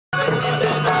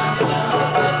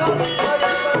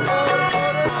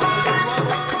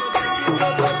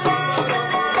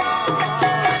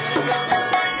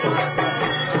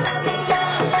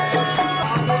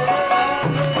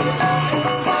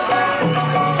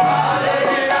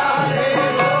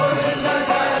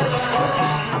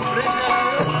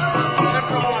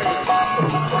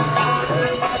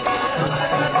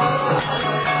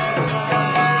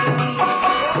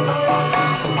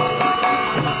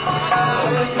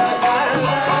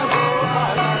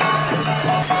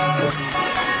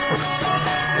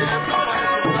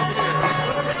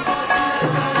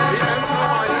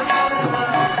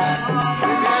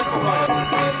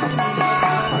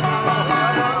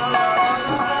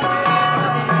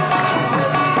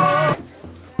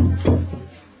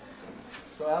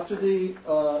after the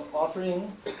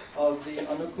offering of the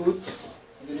Annakut,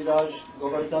 Giriraj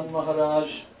Govardhan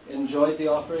Maharaj enjoyed the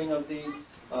offering of the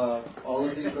all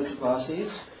of the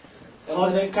Brajvasis.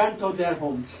 All returned to their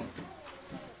homes.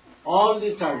 All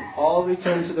returned. All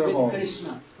returned to their with homes.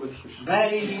 Krishna. With Krishna.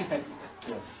 Very happy.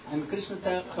 Yes. And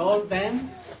Krishna told them,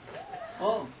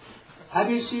 oh, have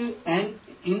you seen an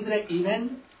Indra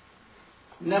even?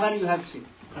 Never you have seen.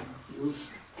 But you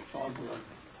saw the world.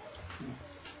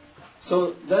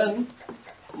 So then,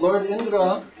 Lord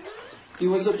Indra, he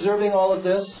was observing all of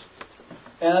this,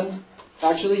 and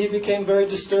actually he became very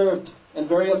disturbed and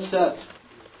very upset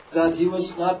that he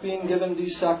was not being given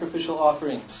these sacrificial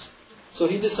offerings. So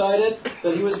he decided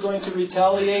that he was going to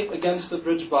retaliate against the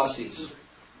Brijbasis.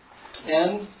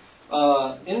 And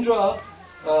Indra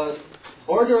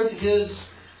ordered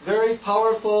his very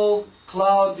powerful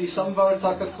cloud, the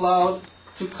Samvartaka cloud,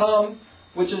 to come,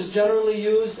 which is generally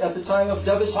used at the time of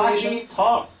devastation. What he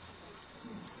thought.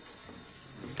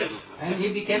 And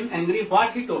he became angry.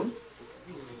 What he told?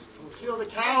 Kill the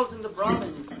cows and the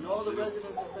Brahmins and all the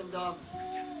residents of Vrindavan.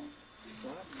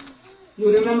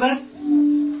 You remember?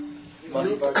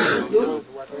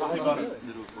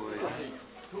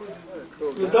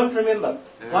 You don't remember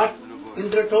what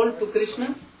Indra told to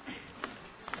Krishna?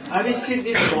 I will see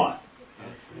this war.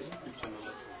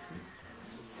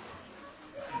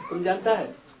 तुम जानता है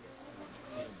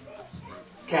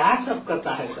क्या सब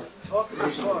करता है सब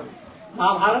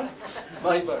Mahabharat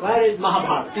where is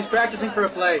Mahabharata? He's practicing for a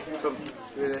play.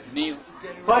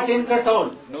 What Indra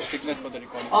told? No sickness for the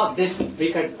recording. Oh, this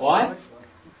wicked boy.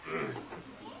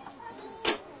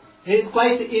 He is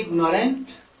quite ignorant,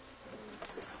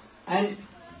 and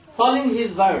following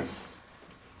his words,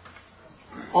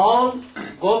 all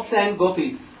gops and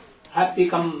gopis have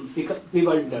become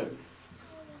bewildered.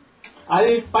 I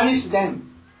will punish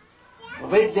them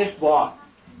with this boy.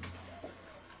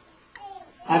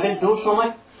 I will do so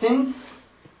much sins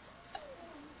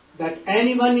that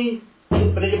anyone in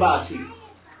Brajavasi,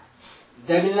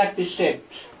 they will not be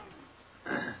saved.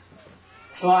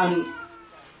 So I am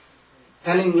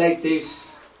telling like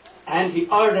this, and he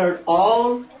ordered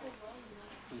all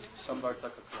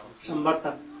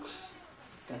Samvartaks.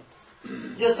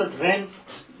 You should rent.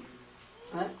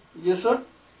 You should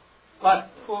what?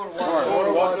 Pour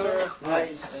water,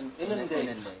 ice, and inundate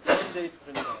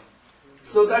Vrindavan.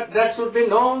 So that there should be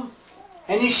no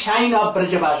any sign of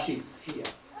Brajavasis here.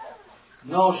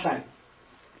 No sign.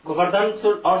 Govardhan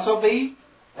should also be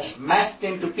smashed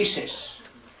into pieces.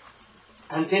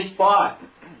 And this boy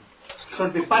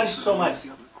should be punished so much.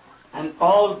 And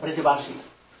all Brajavasis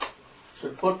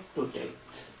should put to death.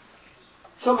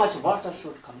 So much water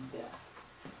should come there.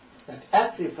 That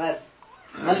everywhere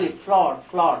only flood,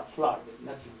 with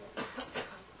nothing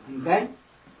more.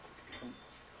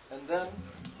 And then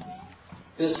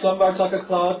this Samvartaka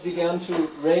cloud began to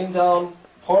rain down,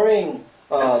 pouring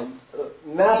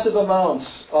massive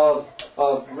amounts of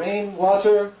rain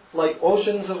water, like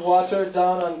oceans of water,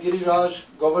 down on Giriraj,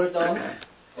 Govardhan,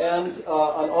 and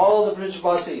on all the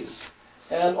Brijvasis.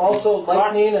 And also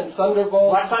lightning and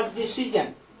thunderbolts. what was the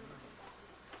season?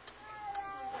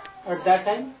 At that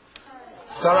time?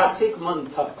 Sarat. Kartik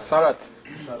month. Sarat.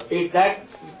 At that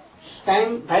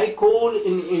time, very cool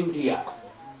in India.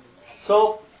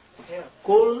 So,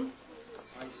 cool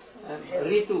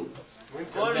Ritu.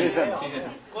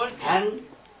 And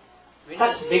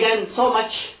thus began so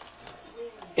much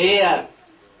air,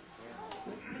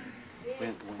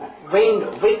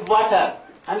 wind with water,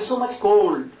 and so much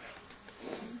cold.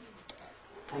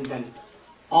 And then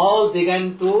all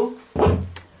began to...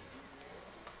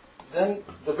 Then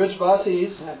the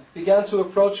Brijvasis began to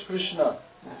approach Krishna.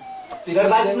 There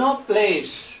was no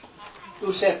place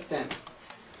to save them.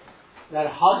 Their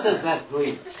houses were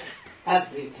ruined.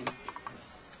 Everything.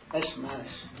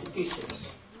 Smashed to pieces.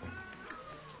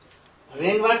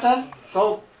 Rainwater,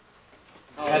 so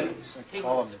heavy.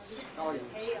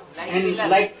 And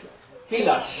like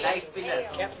pillars.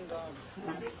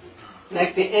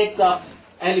 Like the eggs of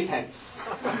elephants.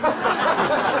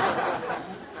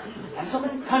 And so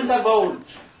many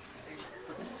thunderbolts.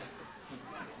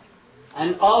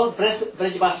 And all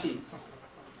Brajvasis.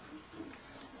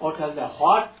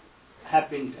 What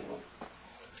happened?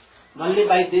 Only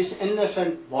by this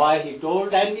innocent boy he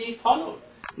told, and we followed.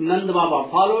 Nanda Baba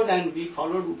followed, and we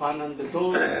followed. Upananda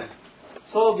told.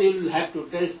 So we will have to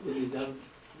test the result.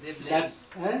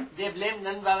 They blame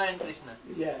Nanda Baba and Krishna.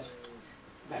 Yes.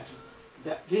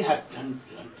 That we have done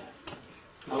that.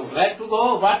 Now where to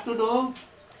go, what to do?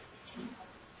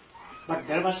 But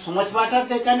there was so much water,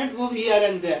 they cannot move here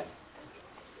and there.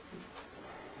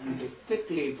 And they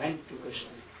quickly went to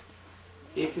Krishna.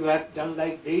 If you have done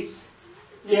like this,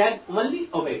 we had only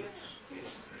obeyed.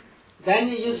 Then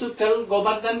you should tell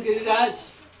Govardhan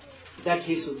Giriraj that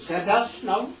he should set us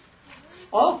now.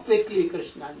 Oh, quickly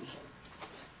Krishna answered.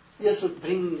 You should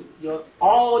bring your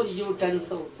all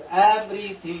utensils,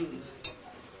 everything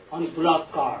on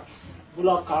bullock carts.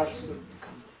 Bullock carts will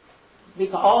come.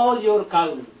 With all your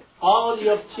cows, all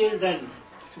your children,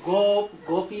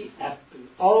 gopi apple,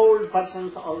 old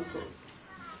persons also.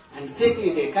 And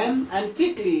quickly they come, and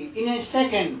quickly, in a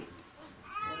second,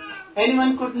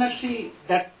 anyone could not see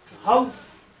that how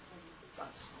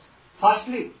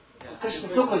fastly Krishna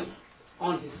took us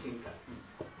on his finger.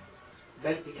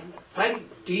 That became a very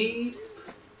deep,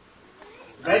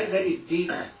 very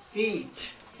deep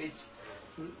pit.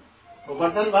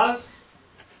 Govardhan was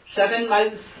 7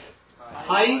 miles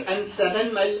high and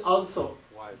 7 miles also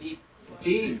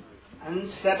deep, and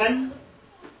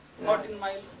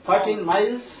 14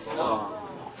 miles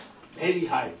very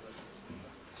high.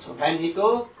 So when he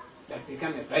took, that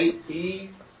became a very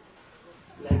deep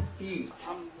pit.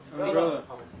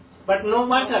 But no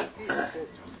matter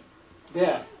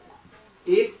there.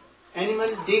 If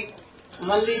anyone dig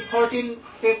only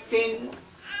 14-15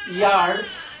 yards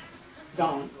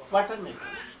down, water may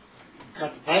come.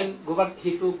 But when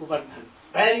he took Govardhan,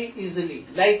 very easily,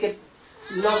 like a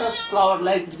lotus flower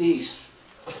like this,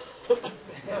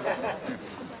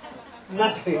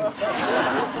 nothing.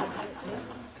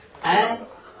 And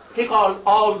he called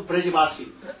all Brajavasi,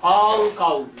 all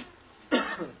cows.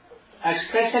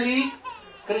 Especially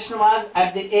Krishna was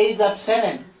at the age of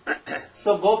 7.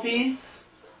 So gopis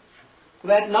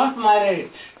were not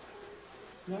married.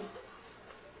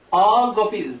 All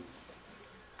gopis,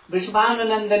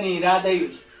 Vishvananandani, Radha,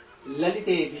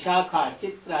 Lalite, Vishakha,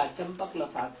 Chitra,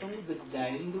 Champaklata, Tung, Vidya,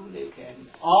 Hindu, Lekhan,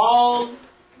 all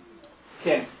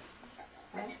came.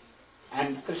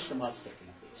 And Krishna was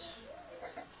taking this.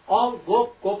 All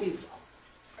gopis.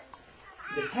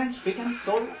 The friends became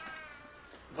so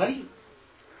worried.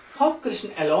 How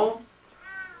Krishna alone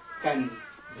can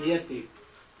bear the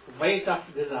weight of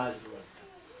Giriraj.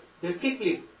 They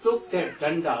quickly took their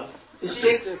dandas,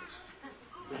 sticks.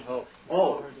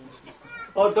 Oh,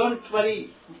 don't worry,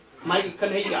 my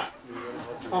Kanhaiya.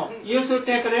 Oh, you should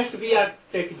take rest, we are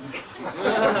taking.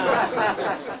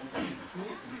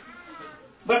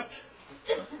 But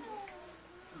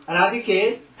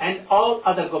Radhika and all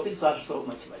other gopis were so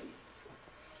much worried.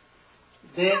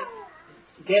 They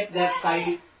get their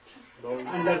side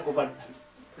under Govardhan.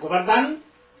 Govardhan,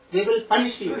 we will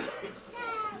punish you.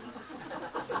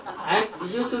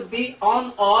 And you should be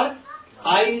on our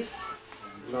ice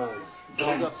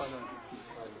grounds.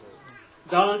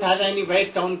 Don't have any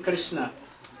weight on Krishna.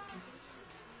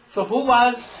 So who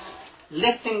was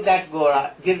lifting that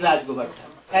Giriraj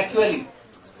Govardhan? Actually,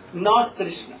 not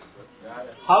Krishna.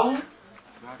 How?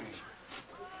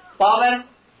 Power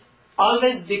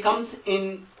always becomes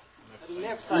in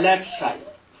left side.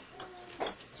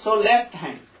 So left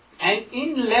hand. And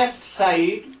in left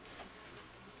side,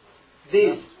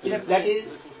 this, that is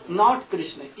not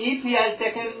Krishna. If he has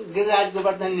taken Giriraj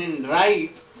Govardhan in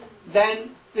right,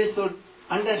 then we should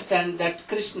understand that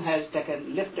Krishna has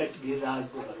lifted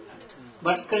Giriraj Govardhan.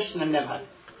 But Krishna never.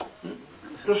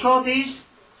 To show this,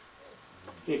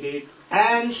 he did.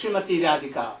 And Srimati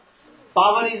Radhika.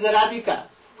 Power is the Radhika.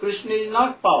 Krishna is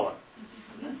not power.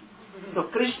 So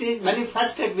Krishna is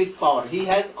manifested with power. He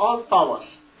has all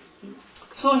powers.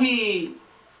 So he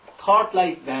thought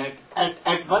like that.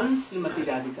 At once Srimati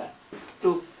Radhika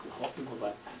took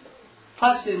Govardhan.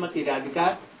 First Srimati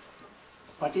Radhika,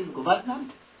 what is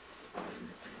Govardhan?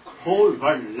 Whole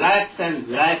world, lakhs and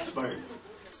lakhs world.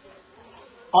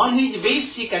 On his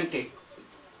wish he can take.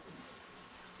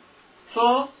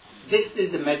 So this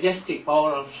is the majestic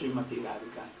power of Srimati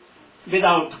Radhika.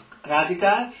 Without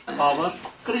Radhika's power,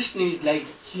 Krishna is like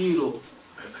zero.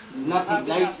 Nothing,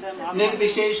 like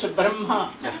Nirvishesh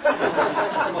Brahma.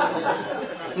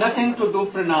 Nothing to do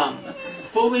pranam.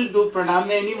 Who will do pranam?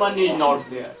 Anyone is not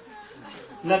there.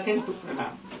 Nothing to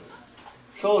pranam.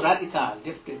 So Radhika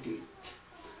lifted it.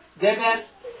 They were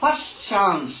first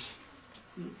chance.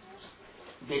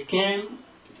 They came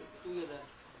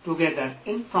together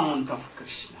in front of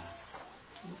Krishna.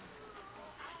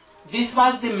 This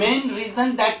was the main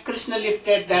reason that Krishna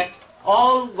lifted, that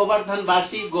all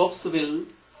Govardhan-vasi gops will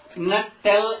not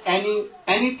tell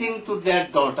anything to their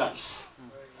daughters.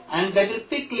 And they will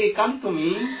quickly come to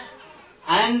me,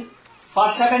 and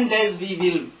for 7 days we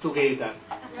will together.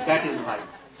 That is why.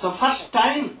 So first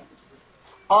time,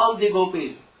 all the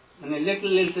gopis, and a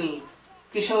little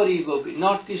Kishori gopi,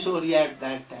 not Kishori at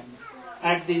that time,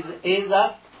 at this age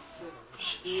of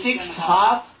 6,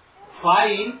 half,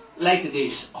 5, like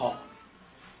this, all.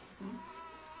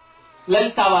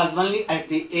 Lalita was only at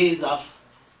the age of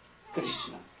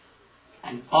Krishna,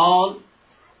 and all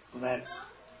were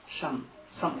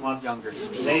somewhat Younger.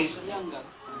 raised.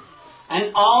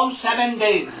 And all 7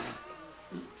 days,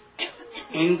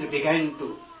 Indra began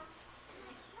to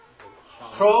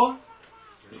throw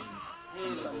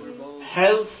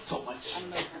hell so much,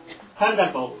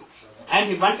 thunderbolts, and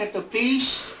he wanted to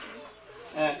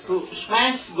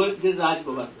smash Giriraj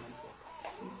Govardhan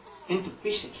into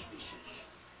pieces.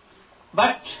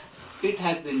 But it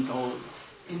has been told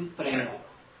in prayer.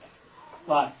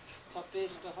 What?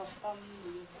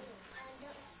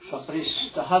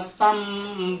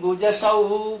 Saprishthahastam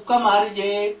bhujasau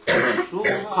kamarje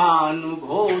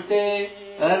sukhanubhote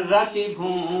rati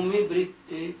bhumi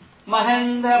vritte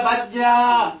mahendra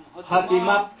vajra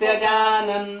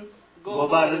hatimapyajanan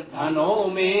govardhano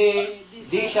me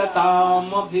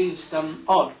dishatam abhishtam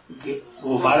or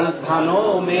govardhano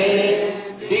me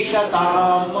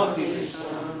dishatam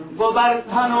abhishtam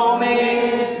govardhano me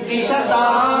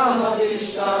dishatam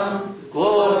abhishtam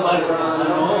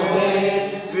govardhano me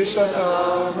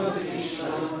dishatam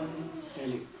abhishtam.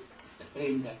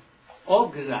 Praying that, O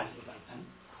Giriraj Govardhan,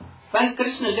 when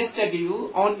Krishna lifted you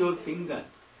on your finger,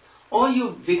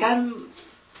 you became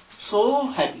so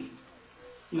happy.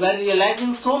 You are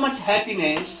realizing so much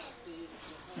happiness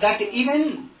that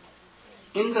even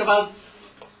Indra was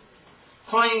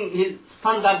throwing his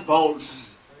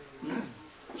thunderbolts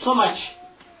so much.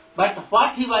 But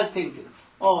what he was thinking?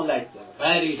 Like that,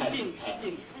 very happy.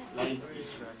 Nothing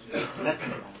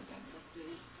wrong.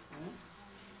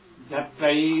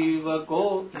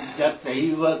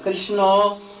 Yatraiva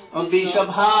Krishna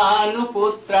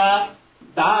Vishabhanuputra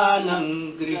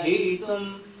Danam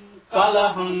Grihitum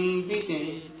Kalaham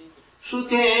Vite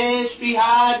Sute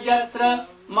Spriha Jatra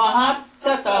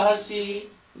Mahattatahasi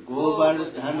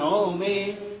Govardhano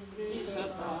Me.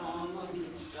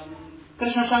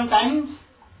 Krishna sometimes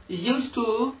used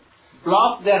to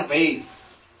block their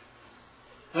ways.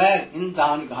 Where? In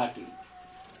Dan Ghati.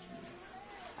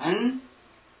 And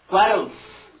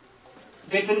quarrels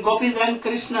between gopis and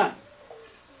Krishna.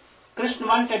 Krishna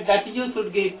wanted that you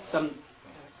should give some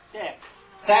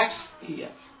tax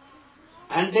here.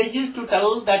 And they used to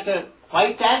tell that,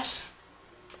 why tax?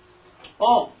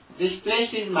 This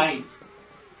place is mine.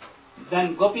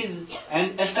 Then gopis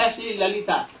and especially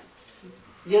Lalita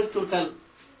used to tell,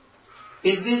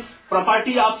 is this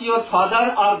property of your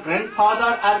father or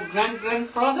grandfather or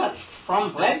great-grandfather?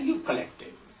 From where you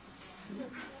collected?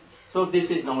 So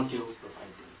this is not your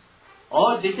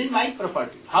property. This is my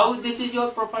property. How this is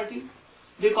your property?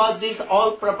 Because this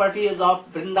all property is of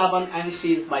Vrindavan and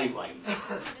she is my wife.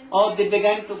 They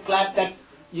began to clap that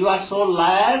you are so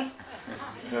liar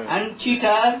and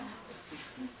cheater.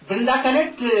 Vrinda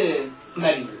cannot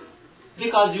marry you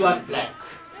because you are black.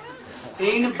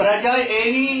 In Braja,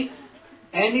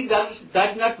 any girls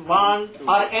does not want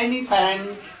or any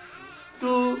parents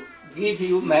to give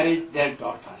you marriage their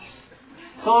daughters.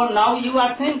 So now you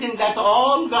are thinking that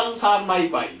all girls are my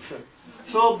wife.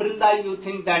 So Vrinda, you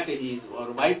think that he is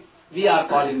your wife. We are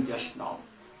calling just now.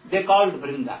 They called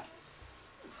Vrinda.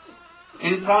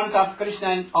 In front of Krishna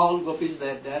and all gopis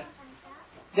were there.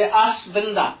 They asked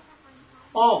Vrinda,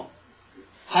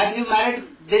 have you married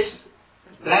this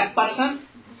black person?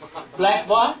 Black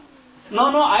boy?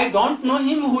 No, I don't know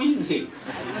him. Who is he?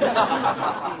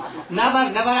 Never,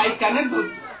 I cannot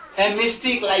do a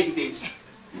mistake like this.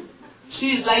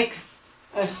 She is like,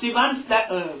 she wants that,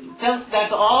 tells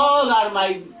that all are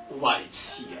my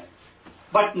wives here.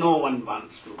 But no one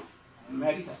wants to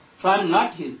marry her. So I am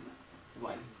not his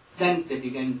wife. Then they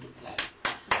began to clap.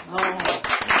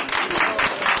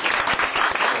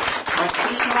 But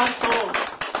Krishna was so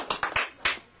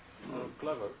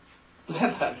clever.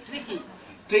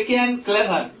 Tricky and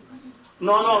clever.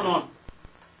 No.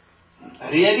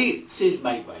 Really, she is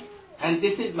my wife. And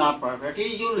this is my property,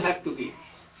 you will have to give.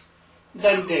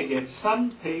 Then they gave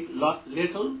something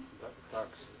little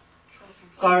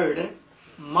curd,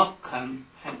 makhan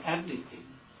and everything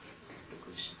to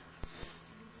Krishna.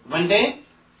 One day,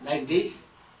 like this,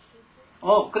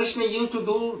 Krishna used to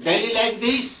do daily like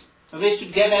this. We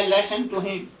should give a lesson to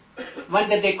him. One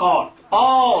day they caught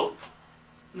all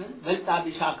Lalita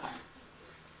Vishakha.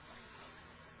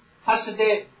 First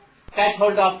they catch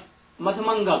hold of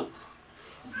Madhumangal,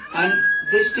 and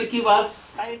this sticky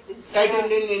was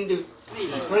tightened in the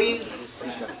trees,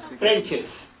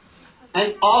 branches,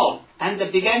 and they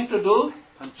began to do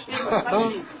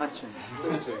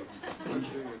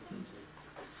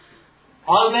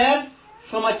all were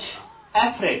so much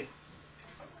afraid.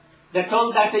 They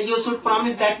told that you should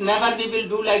promise that never we will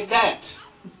do like that.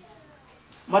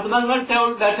 Madhumangal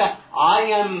told that I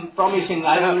am promising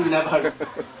I will never,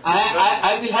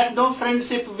 I will have no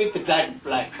friendship with that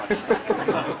black person.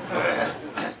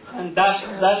 And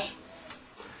thus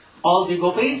all the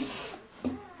gopis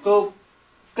to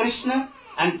Krishna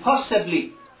and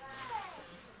forcibly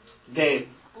they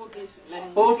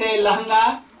put a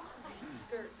lahanga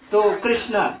to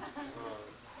Krishna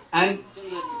and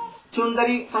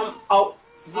chundari from out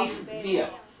this beard,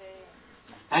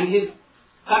 and his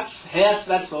cuts hairs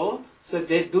were so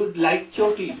they do like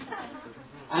choti,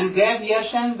 and gave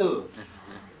yashandu,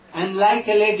 and like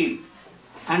a lady,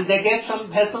 and they gave some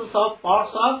vessels of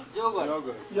pots of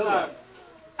yogurt,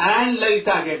 and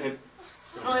Lalita gave it.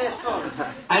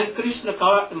 And Krishna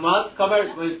was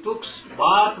covered with, took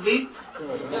bath with,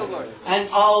 and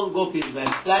all gopis were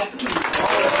like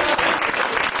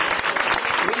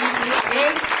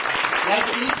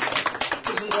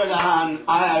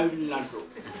I will not do.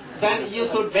 Then you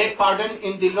should beg pardon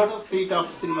in the lotus feet of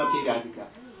Srimati Radhika.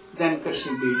 Then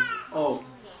Krishna did, oh,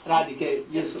 Radhika,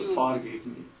 you should forgive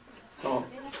me. So,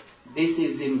 this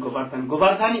is in Govardhan.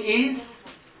 Govardhan is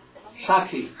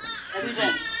Sakhi.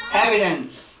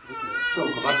 Evidence. So,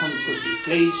 Govardhan should be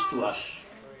praised to us.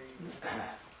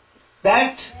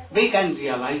 That we can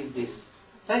realize this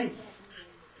very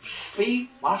sweet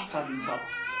pastimes of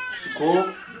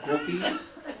Gopi,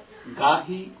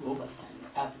 Gahi, Govardhan,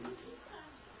 everything.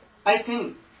 I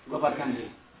think Govardhan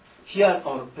will hear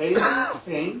our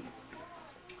praying,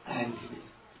 and he will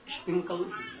sprinkle.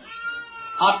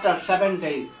 After 7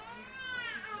 days,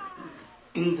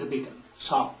 Indra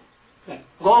saw that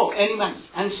go anyone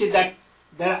and see that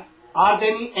there are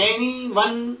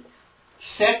anyone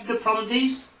saved from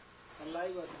this.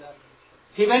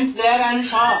 He went there and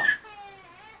saw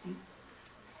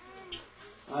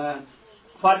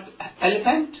what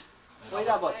elephant?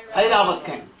 Airavat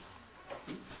came.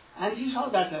 And he saw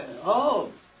that,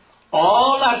 all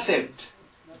are saved.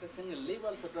 Not a single leaf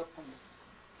also dropped from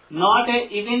Not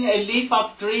even a leaf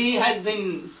of tree has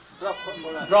been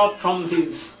dropped from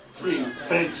his tree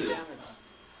branches.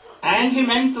 And he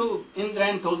went to Indra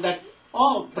and told that,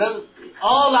 oh, brother,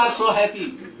 all are so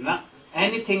happy.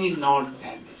 Anything is not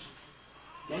damaged.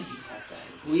 Then he thought,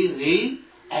 who is he?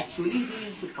 Actually, he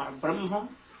is Brahma,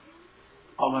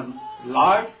 our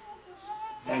Lord.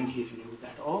 Then he knew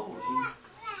that, oh, he is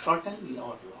certainly our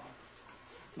Lord.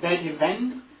 Then he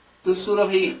went to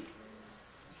Surabhi.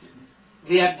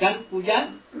 We have done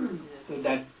puja to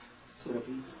that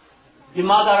Surabhi, the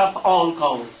mother of all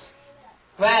cows.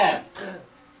 Where?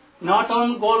 Not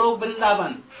on Golok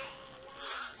Vrindavan.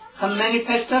 Some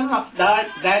manifestation of that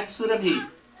Surabhi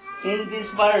in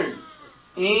this world,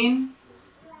 in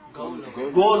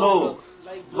Golok.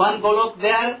 One Golok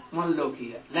there, one Lok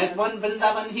here. Like one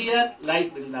Vrindavan here,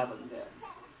 like Vrindavan there.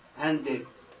 And they,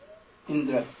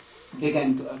 Indra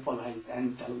began to apologize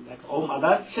and tell that, oh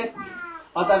mother, check me.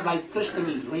 Otherwise Krishna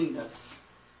will ruin us.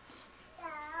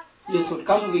 You should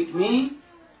come with me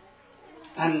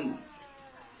and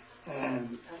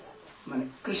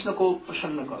Krishna ko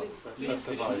prasanna karo.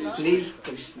 Please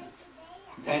Krishna.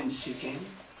 Then she came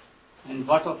and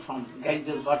water from,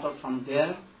 Ganges water from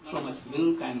there, so much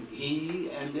milk and ghee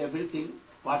and everything,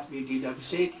 what we did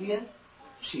abhishek here,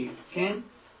 she came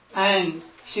and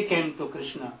she came to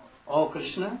Krishna. Oh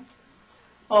Krishna,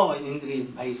 oh Indra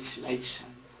is my like son.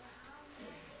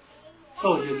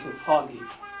 So you should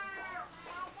forgive.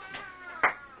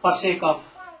 For sake of,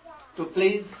 to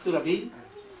please Surabhi,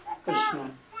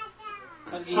 Krishna,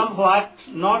 somewhat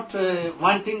not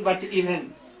wanting but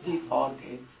even he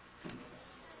forgave.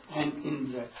 And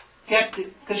Indra kept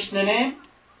Krishna name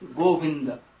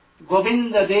Govinda.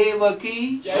 Govinda Deva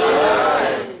ki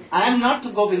Jai. I am not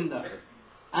Govinda.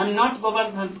 I am not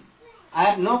Govardhan. I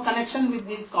have no connection with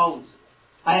these cows.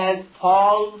 I have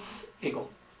false ego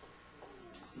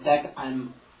that I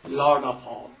am Lord of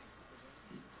all.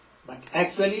 But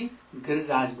actually,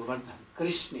 Giriraj Govardhan,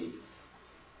 Krishna is.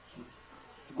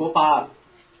 Gopal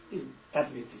is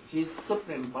everything. He is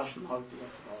supreme personality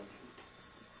of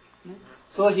all.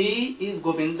 So he is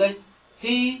Govinda.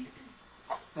 He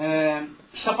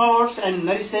supports and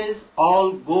nourishes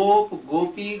all Gop,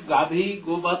 Gopi, Gabhi,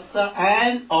 Govatsa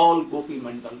and all Gopi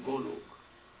Mandal, Golok.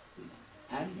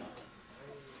 And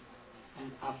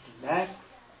after that,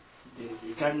 they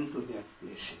return to their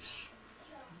places.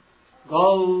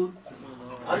 Go.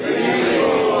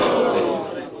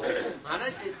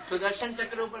 महाराज इस सुदर्शन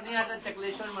चक्र ऊपर नहीं आता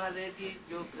चकलेश्वर महादेव की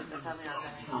जो कथा में आता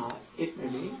है. It may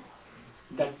be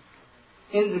that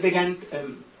Indra began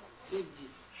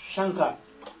Shankar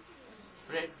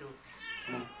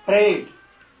prayed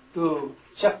to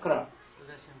Chakra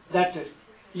that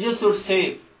you should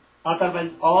save,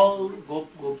 otherwise all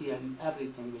Gopi are then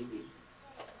everything will be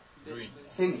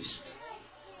finished.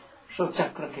 So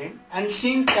Chakra came, and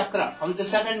seeing Chakra on the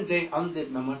 7th day, on the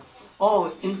moment,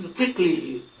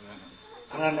 quickly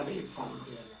run away from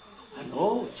there. And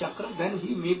Chakra, then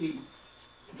he may be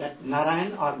that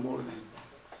Narayan or more than that.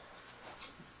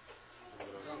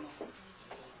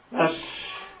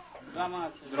 Thus,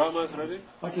 Drama is ready?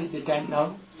 what is the time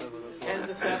now? 10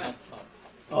 to 7.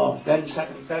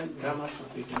 Then drama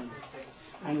should be done.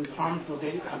 And from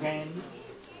today again,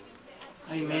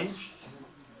 I may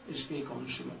speak on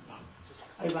Srimad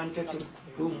Bhagavatam. I wanted to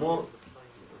do more.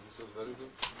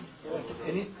 But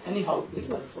anyhow, it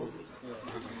was so good.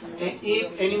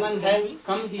 If anyone has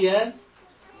come here,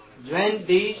 joined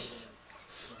this,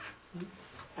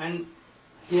 and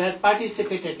he has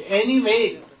participated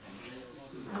anyway,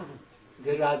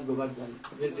 Giriraj Govardhan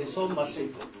will be so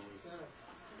merciful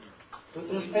to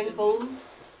those people,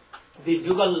 the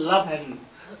jugal love and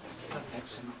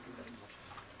affection.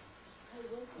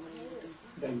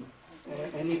 Then,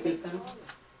 any kirtan?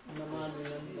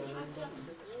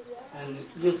 And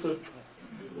you should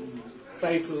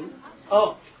try to.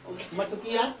 What to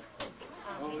kiya?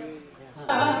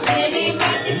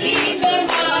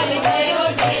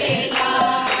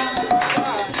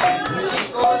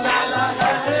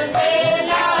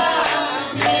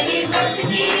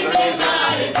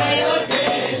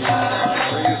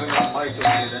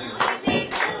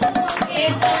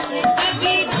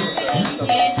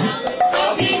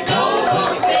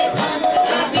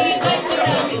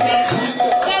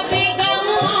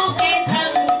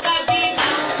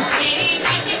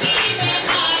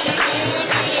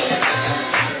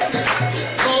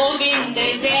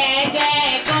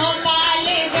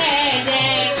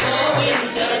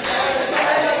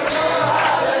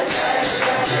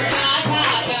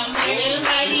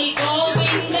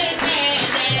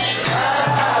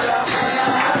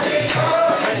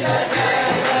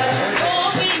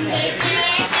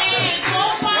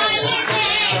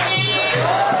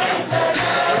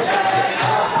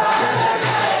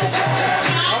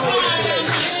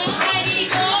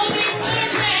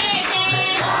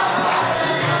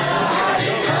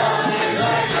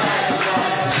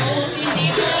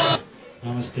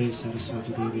 Namaste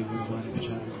Saraswati Devi Guruvani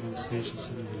Pachari Namaste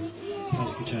Shasanari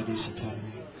Paskachadi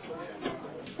Satarani.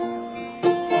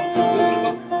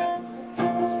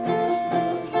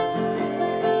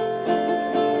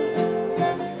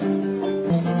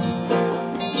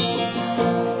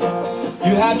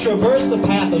 You have traversed the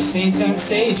path of saints and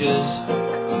sages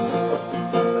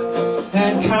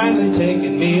and kindly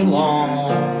taken me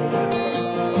along.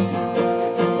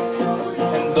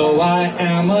 And though I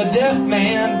am a deaf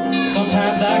man,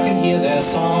 sometimes I can hear their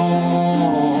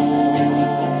song.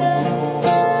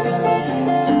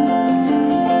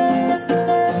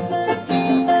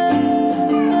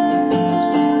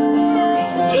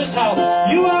 Just how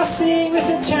you are seeing this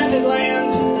enchanted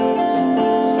land,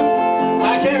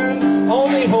 I can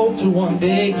only hope to one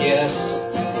day guess.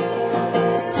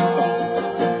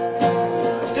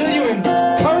 Still you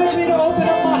encourage me to open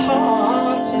up my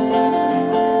heart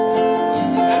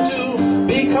and to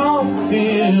become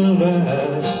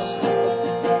fearless.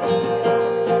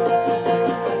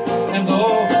 And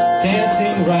though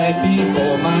dancing right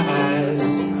before my eyes,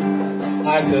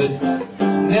 I could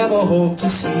never hope to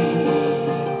see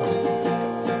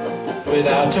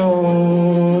without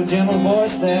your gentle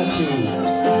voice there to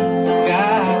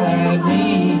guide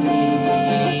me.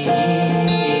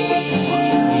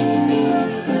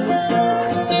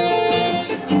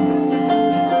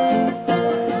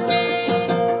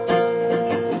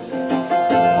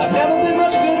 I've never been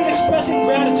much good at expressing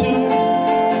gratitude.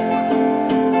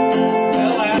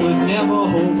 Well, I would never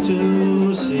hope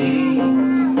to see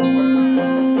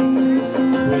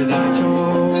without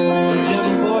your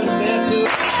gentle voice there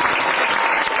to.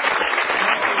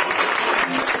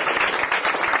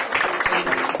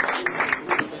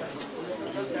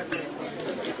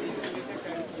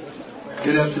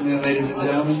 Good afternoon, ladies and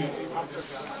gentlemen,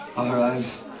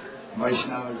 Maharaj,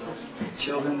 Vaishnavas,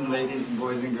 children, ladies and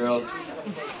boys and girls.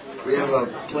 We have a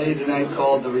play tonight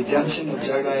called The Redemption of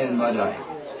Jagai and Madai.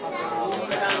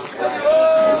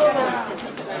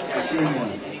 Scene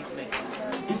one.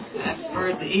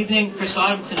 For the evening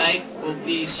prasadam tonight, we'll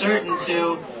be certain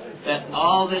to that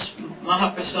all this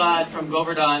Mahaprasad from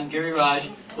Govardhan, Giriraj,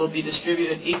 will be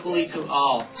distributed equally to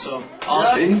all. So all.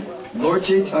 Lord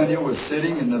Chaitanya was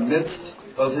sitting in the midst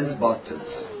of his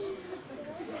bhaktas.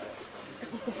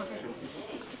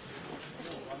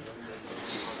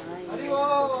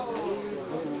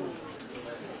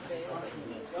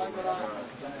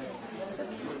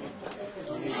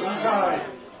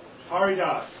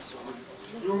 Haridas,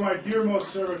 you are my dearmost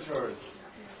servitors.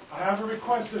 I have a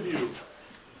request of you.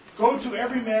 Go to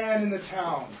every man in the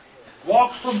town,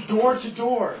 walk from door to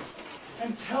door,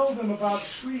 and tell them about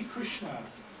Sri Krishna,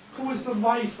 who is the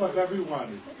life of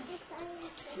everyone.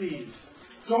 Please,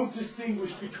 don't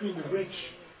distinguish between the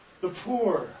rich, the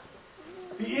poor,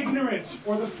 the ignorant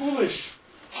or the foolish,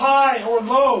 high or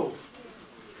low,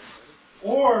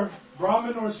 or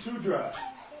Brahmin or Sudra.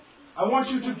 I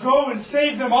want you to go and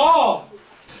save them all.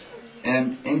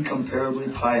 And incomparably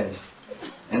pious,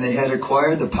 and they had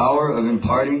acquired the power of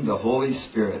imparting the Holy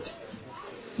Spirit.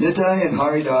 Nitai and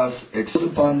Haridas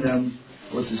exposed upon them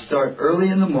was to start early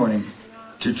in the morning,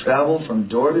 to travel from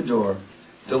door to door,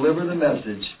 deliver the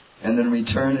message, and then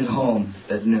return at home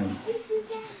at noon.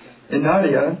 In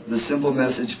Nadia, the simple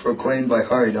message proclaimed by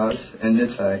Haridas and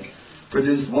Nitai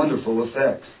produced wonderful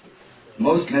effects.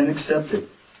 Most men accepted,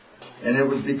 and it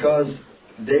was because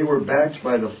they were backed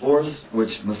by the force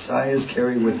which messiahs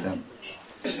carry with them.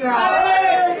 Krishna,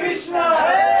 Hare Krishna,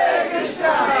 Hare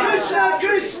Krishna, Krishna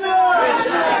Krishna,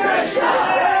 Krishna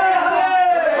Krishna,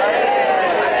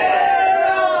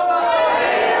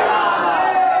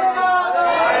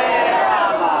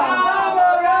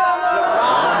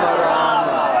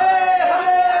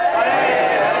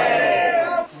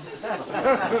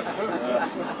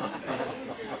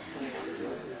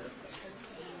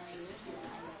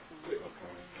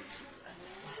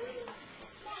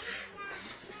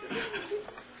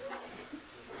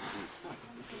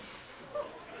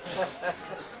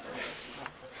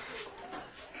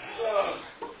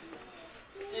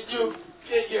 Did you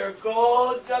get your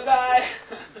gold, Jagai?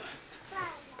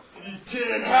 He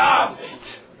didn't have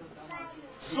it,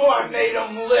 so I made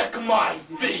him lick my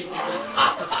feet.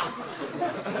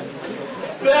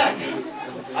 Then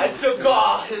I took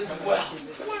all his wealth,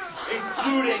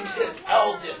 including his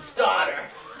eldest daughter.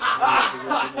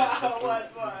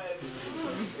 What was?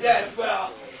 Yes,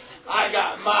 well, I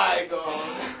got my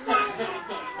gold.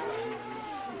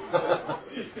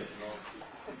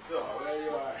 So, there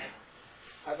you are.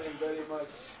 Having very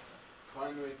much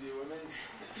fun with you women.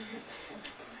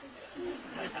 Yes.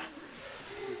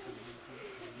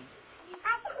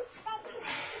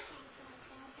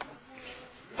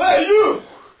 Hey, you!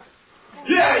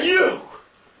 Yeah, you!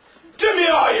 Give me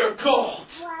all your gold!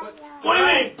 What do you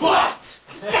mean, but?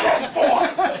 Get off, boy!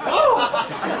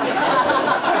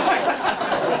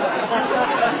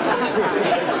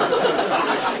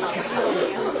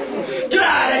 Get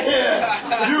out of here!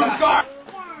 You guard!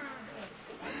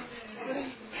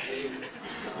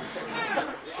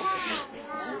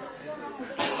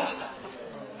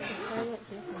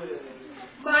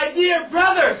 My dear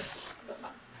brothers,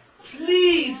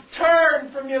 please turn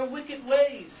from your wicked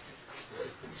ways.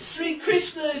 Sri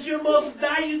Krishna is your most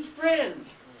valued friend,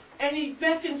 and he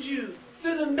beckons you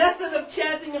through the method of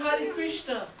chanting Hare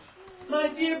Krishna. My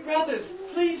dear brothers,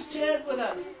 please chant with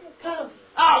us. Come.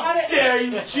 How dare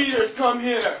you cheaters come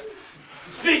here?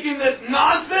 Speaking this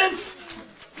nonsense?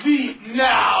 Leave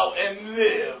now and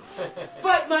live.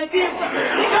 But my dear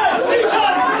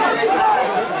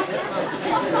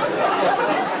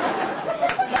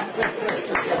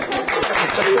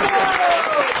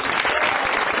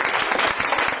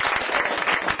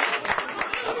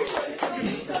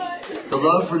The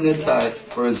love for Nitai,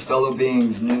 for his fellow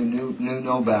beings, knew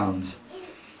no bounds.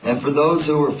 And for those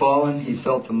who were fallen, he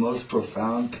felt the most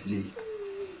profound pity.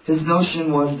 His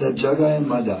notion was that Jagai and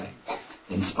Madai,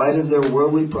 in spite of their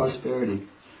worldly prosperity,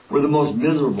 were the most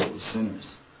miserable of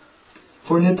sinners.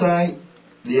 For Nitai,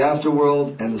 the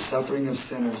afterworld and the suffering of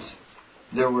sinners,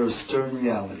 there were a stern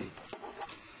reality.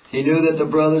 He knew that the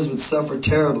brothers would suffer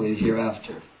terribly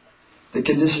hereafter. The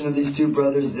condition of these two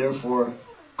brothers, therefore,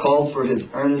 called for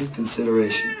his earnest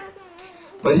consideration.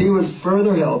 But he was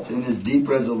further helped in his deep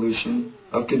resolution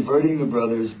of converting the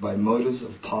brothers by motives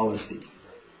of policy.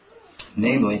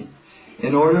 Namely,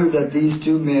 in order that these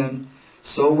two men,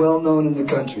 so well known in the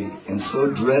country and so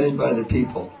dreaded by the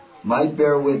people, might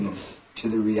bear witness to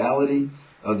the reality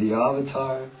of the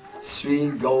avatar Sri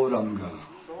Gauranga.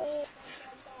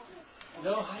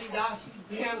 No, Haridas,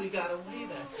 you barely got away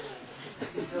that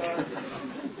time.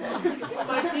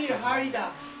 My dear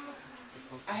Haridas,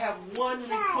 I have one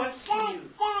request for you.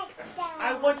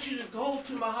 I want you to go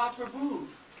to Mahaprabhu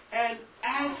and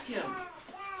ask him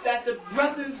that the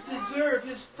brothers deserve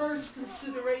his first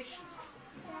consideration.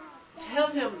 Tell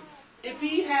him if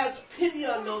he has pity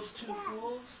on those two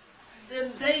fools,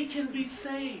 then they can be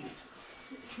saved.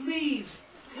 Please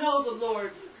tell the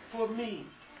Lord for me.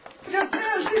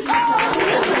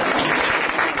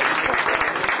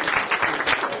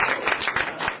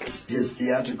 His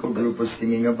theatrical group was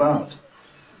singing about.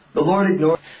 The Lord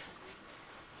ignored.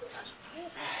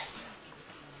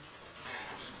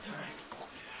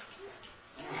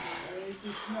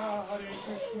 Krishna,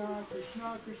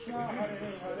 Krishna Krishna, Hare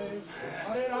Hare,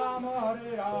 Hare Rama,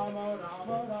 Rama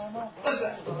Rama. What's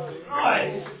that?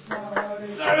 Noise!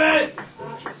 Servant!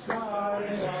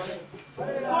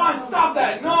 Come on, stop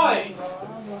that noise!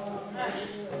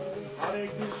 Hare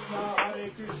Krishna,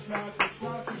 Krishna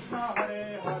Krishna,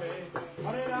 Hare Hare,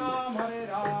 Hare Ram,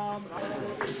 Ram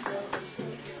Krishna.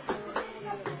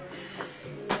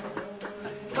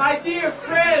 My dear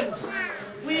friends,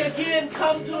 we again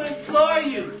come to implore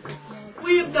you.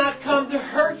 We have not come to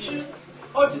hurt you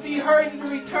or to be hurt in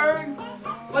return,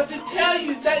 but to tell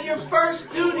you that your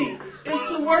first duty is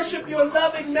to worship your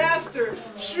loving master,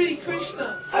 Sri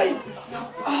Krishna. They're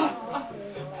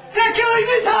killing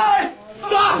me, Ty!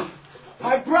 Stop!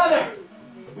 My brother!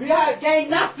 We have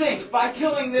gained nothing by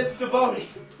killing this devotee.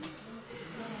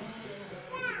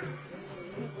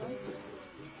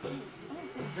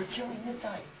 They're killing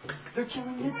Nitai. They're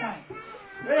killing Nitai.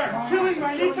 They're killing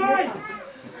my Nitai!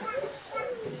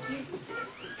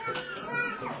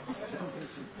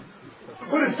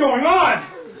 What is going on?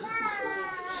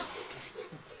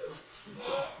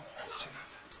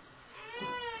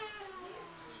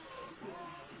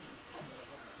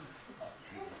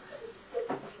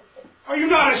 Are you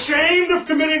not ashamed of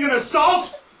committing an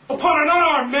assault upon an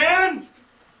unarmed man?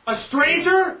 A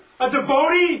stranger? A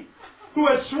devotee? Who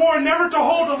has sworn never to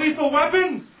hold a lethal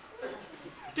weapon?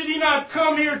 Did he not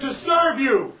come here to serve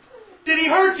you? Did he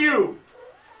hurt you?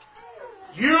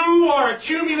 You are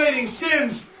accumulating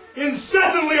sins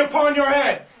incessantly upon your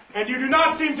head, and you do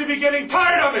not seem to be getting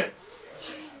tired of it.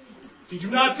 Did you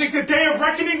not think the day of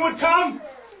reckoning would come,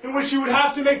 in which you would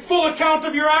have to make full account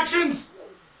of your actions?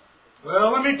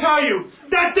 Well, let me tell you,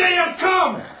 that day has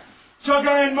come!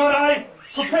 Jagai and Madai,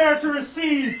 prepare to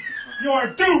receive your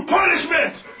due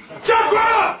punishment!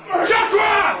 Chakra!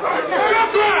 Chakra!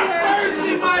 Chakra!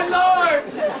 Mercy, my Lord!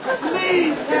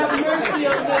 Please have mercy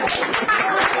on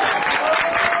us.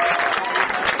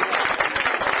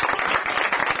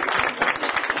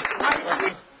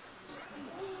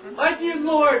 My dear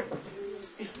Lord,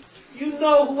 you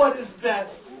know what is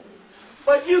best,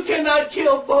 but you cannot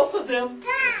kill both of them,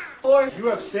 for You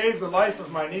have saved the life of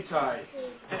my Nitai.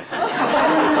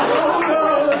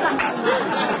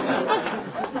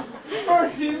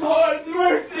 Mercy, Lord,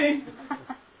 mercy!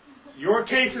 Your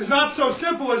case is not so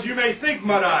simple as you may think,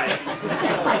 Madai.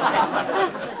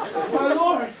 My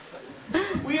Lord,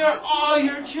 we are all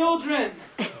your children.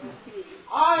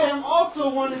 I am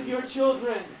also one of your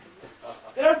children.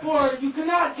 Therefore, you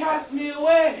cannot cast me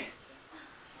away.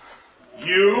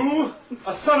 You?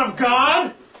 A son of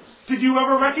God? Did you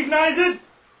ever recognize it?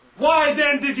 Why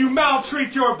then did you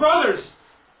maltreat your brothers?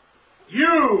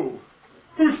 You,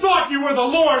 who thought you were the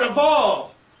Lord of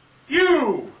all.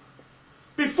 You,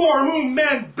 before whom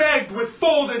men begged with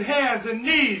folded hands and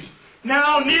knees,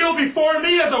 now kneel before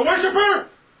me as a worshiper?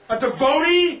 A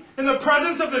devotee in the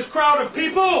presence of this crowd of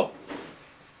people?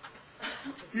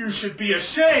 You should be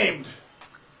ashamed.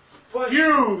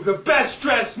 You, the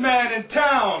best-dressed man in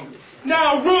town,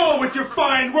 now roll with your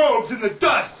fine robes in the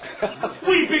dust,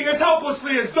 weeping as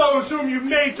helplessly as those whom you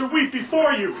made to weep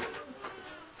before you.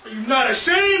 Are you not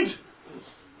ashamed?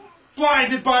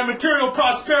 Blinded by material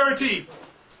prosperity,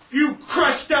 you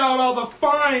crushed out all the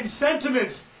fine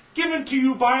sentiments given to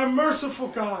you by a merciful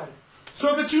God,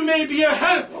 so that you may be a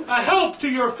help to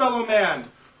your fellow man.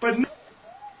 But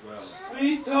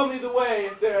Please tell me the way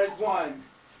if there is one.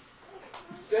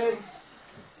 Then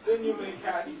you may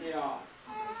cast me off.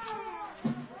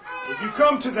 if you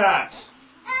come to that,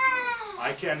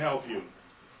 I can help you.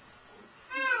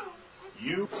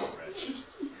 You wretch.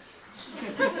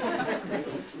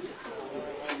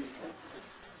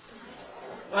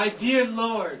 my dear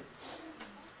Lord,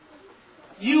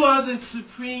 you are the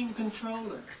supreme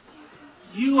controller.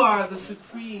 You are the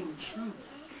supreme truth.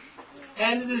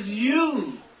 And it is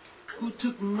you who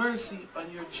took mercy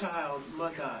on your child,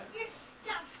 Madai.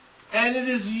 And it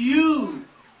is you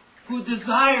who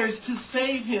desires to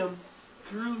save him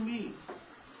through me.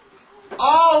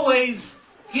 Always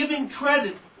giving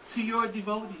credit to your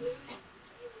devotees.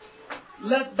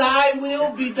 Let thy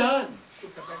will be done.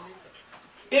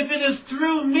 If it is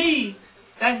through me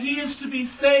that he is to be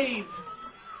saved,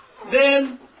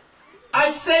 then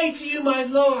I say to you, my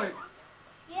Lord,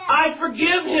 I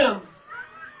forgive him.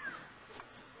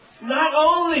 Not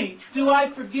only do I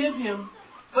forgive him,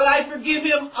 but I forgive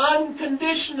him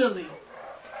unconditionally.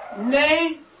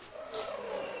 Nay,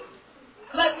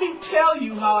 let me tell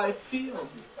you how I feel.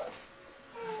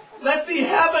 Let the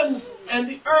heavens and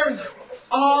the earth,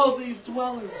 all these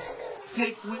dwellers,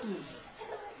 take witness.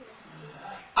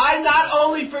 I not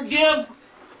only forgive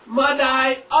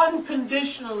Madai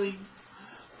unconditionally,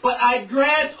 but I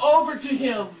grant over to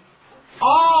him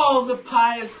all the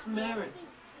pious merit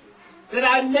that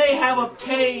I may have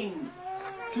obtained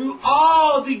through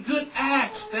all the good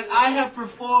acts that I have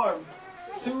performed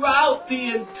throughout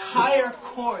the entire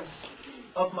course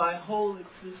of my whole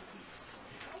existence.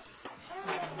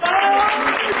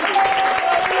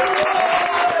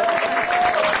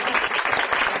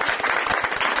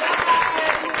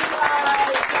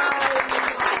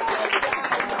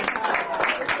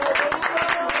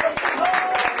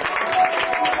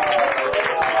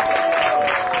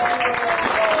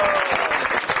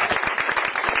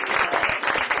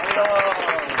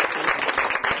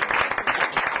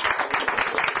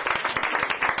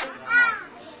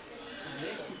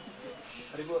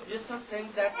 Jesus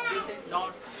think that this is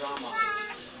not drama.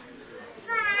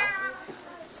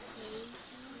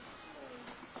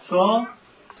 So,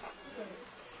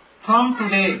 from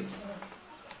today,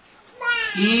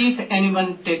 if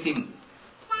anyone taking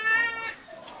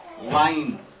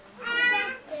wine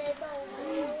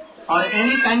or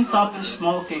any kinds of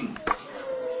smoking,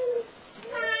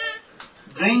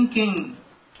 drinking,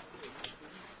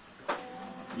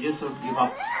 you should give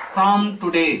up from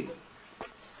today.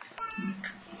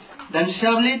 Then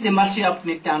surely the mercy of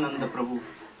Nityananda Prabhu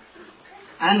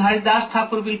and Haridas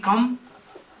Thakur will come,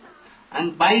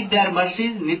 and by their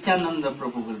mercies Nityananda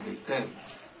Prabhu will be there.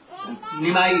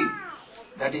 Nimai,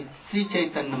 that is Sri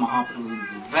Chaitanya Mahaprabhu, will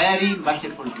be very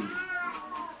merciful to you.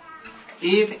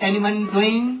 If anyone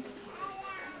doing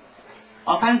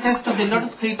offenses to the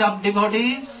lotus feet of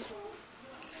devotees,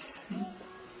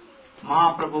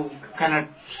 Mahaprabhu cannot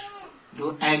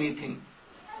do anything.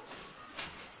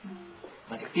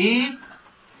 But if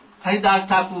Haridas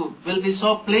Thakur will be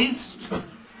so pleased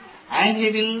and he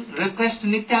will request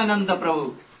Nityananda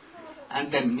Prabhu,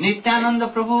 and then Nityananda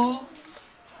Prabhu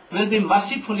will be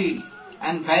mercifully,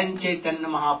 and when Chaitanya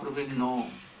Mahaprabhu will know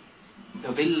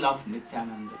the will of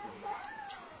Nityananda Prabhu,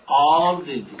 all will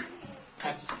be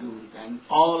excused and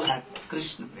all have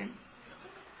Krishna prema.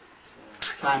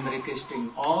 So I am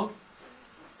requesting all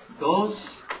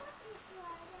those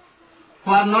who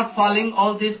are not following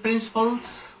all these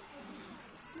principles,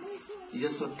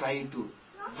 you should try to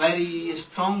very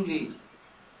strongly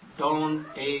don't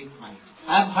take wine.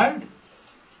 I have heard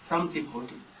from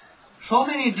devotees, so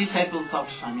many disciples of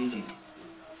Swamiji,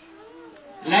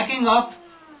 lacking of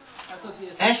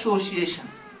association.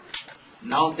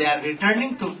 Now they are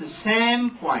returning to the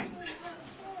same point.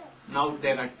 Now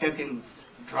they are taking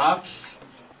drugs,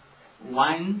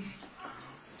 wines,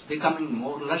 becoming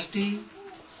more lusty,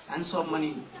 and so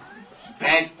many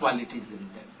bad qualities in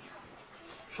them.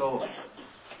 So,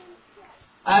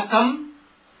 I have come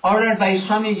ordered by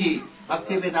Swamiji,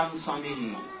 Bhaktivedanta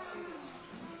Swamiji,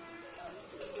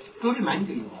 to remind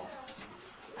you all.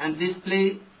 And this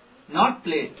play, not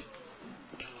play,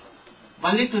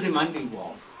 only to remind you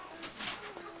all.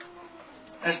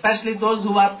 Especially those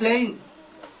who are playing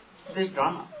this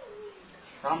drama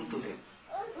from today.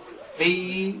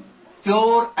 Be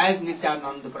pure as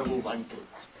Nityananda Prabhu wanted.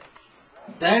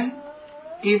 Then,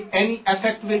 if any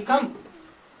effect will come,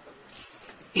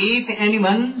 if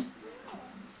anyone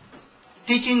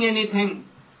teaching anything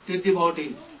to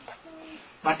devotees,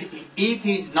 but if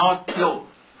he is not pure,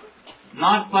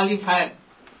 not qualified,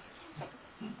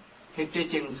 his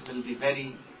teachings will be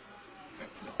very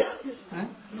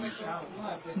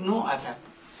no effect.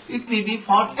 It will be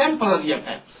for temporary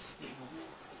effects.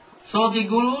 So the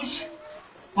gurus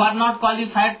who are not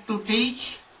qualified to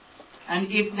teach, and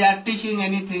if they are teaching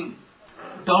anything,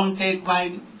 don't take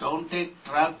wine, don't take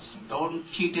drugs, don't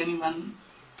cheat anyone.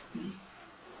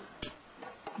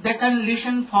 They can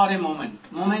listen for a moment,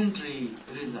 momentary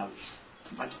results.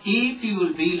 But if you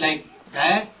will be like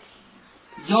that,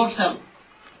 yourself,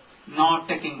 not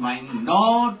taking wine,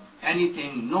 no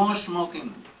anything, no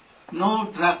smoking,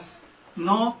 no drugs,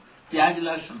 no pyaj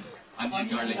lasan,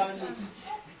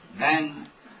 then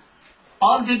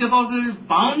all the devotees are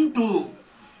bound to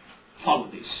follow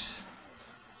this.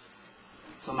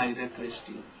 So my request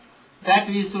is that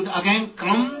we should again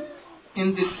come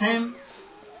in the same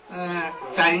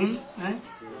time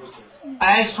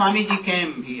as Swamiji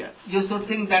came here. You should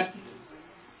think that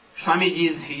Swamiji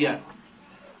is here.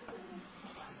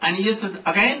 And you should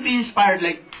again be inspired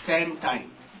like same time.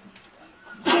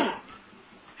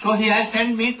 So he has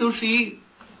sent me to see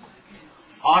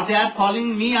or they are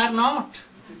following me or not.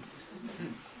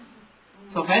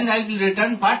 So when I will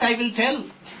return, what I will tell?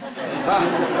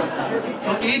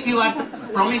 So if you are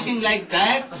promising like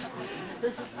that,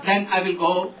 then I will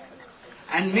go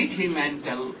and meet him and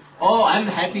tell, oh, I am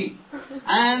happy,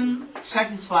 I am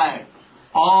satisfied.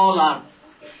 All are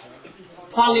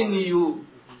following you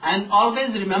and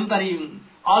always remembering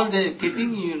always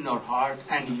keeping you in your heart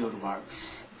and your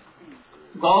works.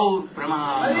 Gov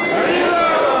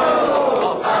Manah.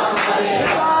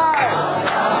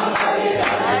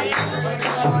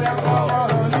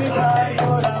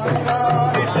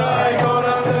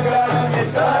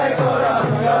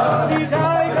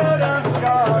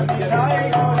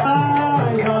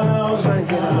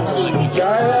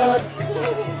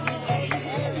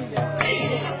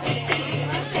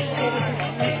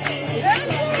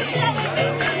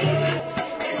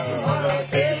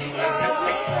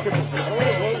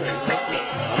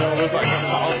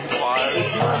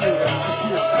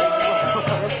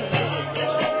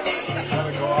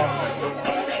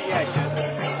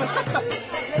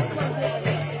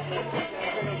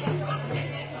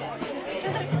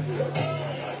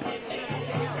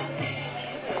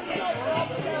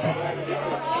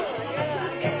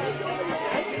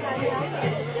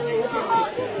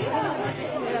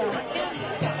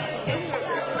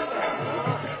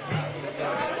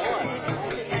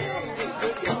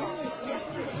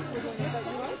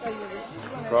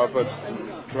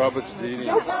 PureBhakti.Tv.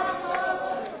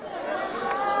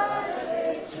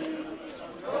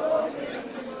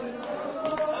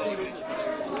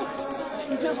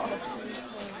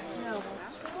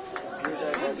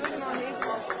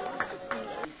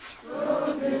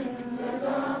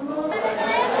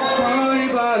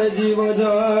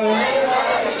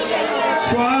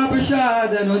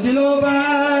 Prasad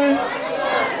Dilobai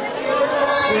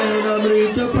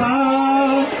Amrita Pa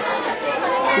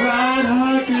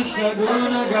Radha Krishna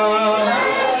Gurunaga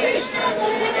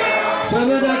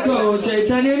Prabhadako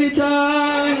Chaitanya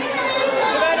Nitai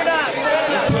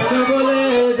Prabhale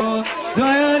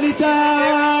Daya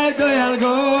Nitai Dayal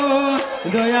Go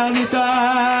Daya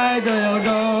Nitai Dayal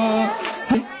Go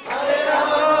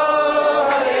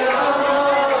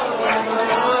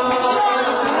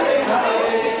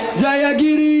Jaya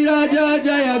Giri Raja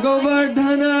Jaya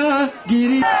Govardhana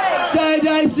Giri Jai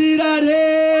Jai Sri Radhe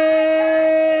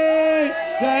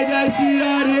Jai Jai Sri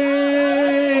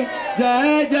Radhe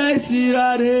Jai Jai Sri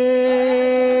Radhe